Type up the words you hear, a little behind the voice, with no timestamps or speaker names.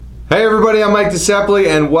Hey everybody, I'm Mike DeSepoli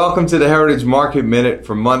and welcome to the Heritage Market Minute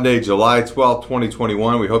for Monday, July 12,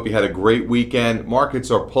 2021. We hope you had a great weekend. Markets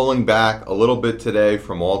are pulling back a little bit today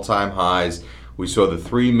from all-time highs. We saw the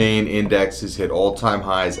three main indexes hit all-time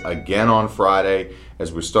highs again on Friday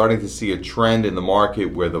as we're starting to see a trend in the market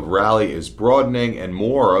where the rally is broadening and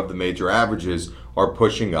more of the major averages are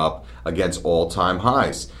pushing up against all-time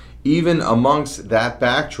highs. Even amongst that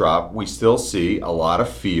backdrop, we still see a lot of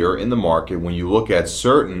fear in the market when you look at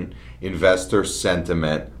certain investor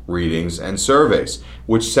sentiment readings and surveys,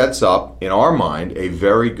 which sets up, in our mind, a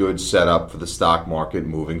very good setup for the stock market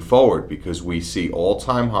moving forward because we see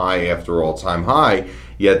all-time high after all-time high,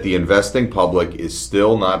 yet the investing public is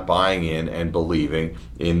still not buying in and believing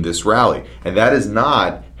in this rally. And that is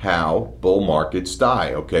not how bull markets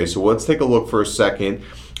die, okay? So let's take a look for a second.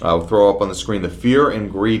 I'll throw up on the screen the Fear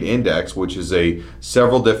and Greed Index, which is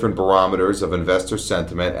several different barometers of investor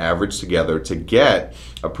sentiment averaged together to get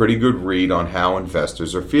a pretty good read on how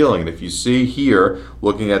investors are feeling. And if you see here,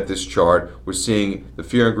 looking at this chart, we're seeing the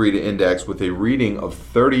Fear and Greed Index with a reading of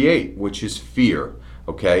 38, which is fear.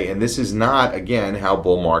 Okay, and this is not, again, how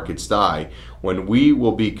bull markets die. When we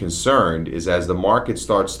will be concerned is as the market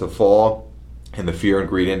starts to fall and the Fear and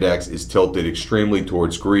Greed Index is tilted extremely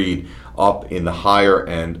towards greed up in the higher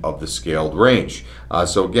end of the scaled range.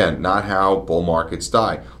 So again, not how bull markets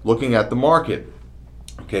die. Looking at the market,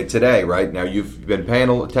 okay, today, right now you've been paying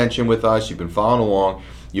attention with us, you've been following along,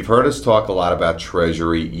 you've heard us talk a lot about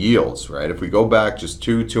Treasury yields, right? If we go back just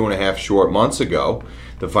two and a half short months ago,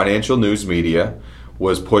 the financial news media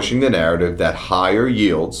was pushing the narrative that higher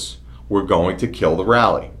yields were going to kill the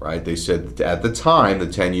rally, right? They said at the time the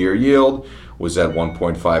 10-year yield was at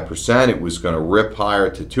 1.5%. It was going to rip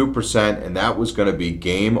higher to 2%, and that was going to be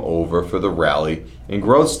game over for the rally in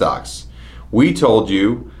growth stocks. We told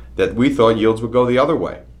you that we thought yields would go the other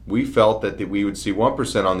way. We felt that we would see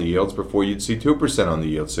 1% on the yields before you'd see 2% on the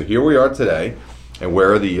yields. So here we are today, and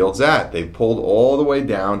where are the yields at? They've pulled all the way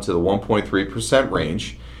down to the 1.3%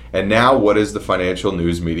 range, and now what is the financial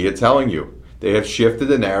news media telling you? They have shifted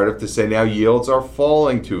the narrative to say now yields are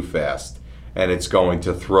falling too fast, and it's going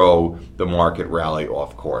to throw the market rally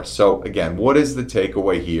off course. So again, what is the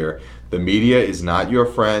takeaway here? The media is not your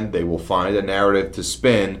friend. They will find a narrative to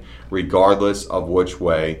spin regardless of which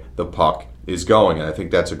way the puck is going. And I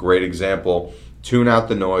think that's a great example. Tune out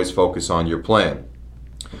the noise, focus on your plan.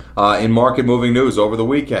 In market moving news over the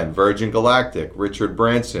weekend, Virgin Galactic, Richard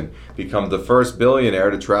Branson, become the first billionaire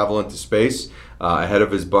to travel into space ahead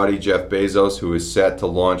of his buddy Jeff Bezos, who is set to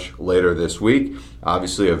launch later this week.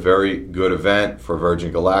 Obviously a very good event for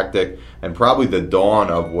Virgin Galactic and probably the dawn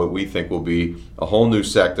of what we think will be a whole new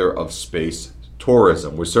sector of space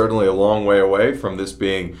tourism. We're certainly a long way away from this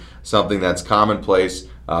being something that's commonplace,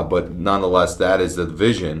 but nonetheless that is the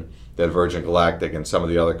vision that Virgin Galactic and some of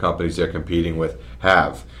the other companies they're competing with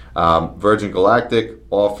have. Virgin Galactic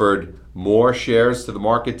offered more shares to the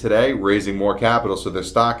market today, raising more capital, so their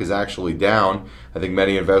stock is actually down. I think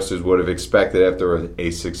many investors would have expected after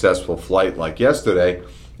a successful flight like yesterday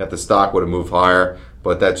that the stock would have moved higher,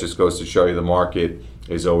 but that just goes to show you the market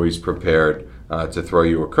is always prepared to throw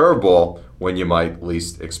you a curveball when you might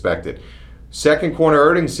least expect it. Second quarter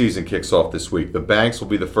earnings season kicks off this week. The banks will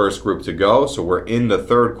be the first group to go, so we're in the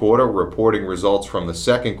third quarter reporting results from the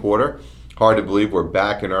second quarter. Hard to believe we're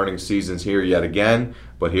back in earnings seasons here yet again,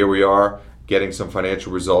 but here we are getting some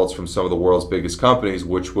financial results from some of the world's biggest companies,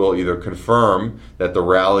 which will either confirm that the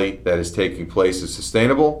rally that is taking place is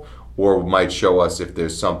sustainable or might show us if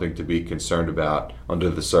there's something to be concerned about under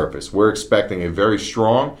the surface. We're expecting a very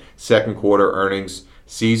strong second quarter earnings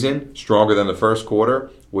season, stronger than the first quarter,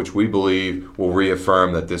 which we believe will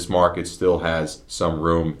reaffirm that this market still has some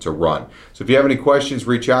room to run. So if you have any questions,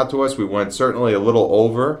 reach out to us. We went certainly a little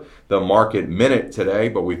over the market minute today,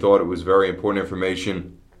 but we thought it was very important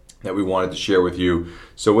information that we wanted to share with you.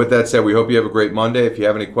 So with that said, we hope you have a great Monday. If you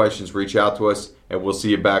have any questions, reach out to us, and we'll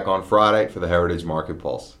see you back on Friday for the Heritage Market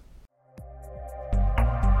Pulse.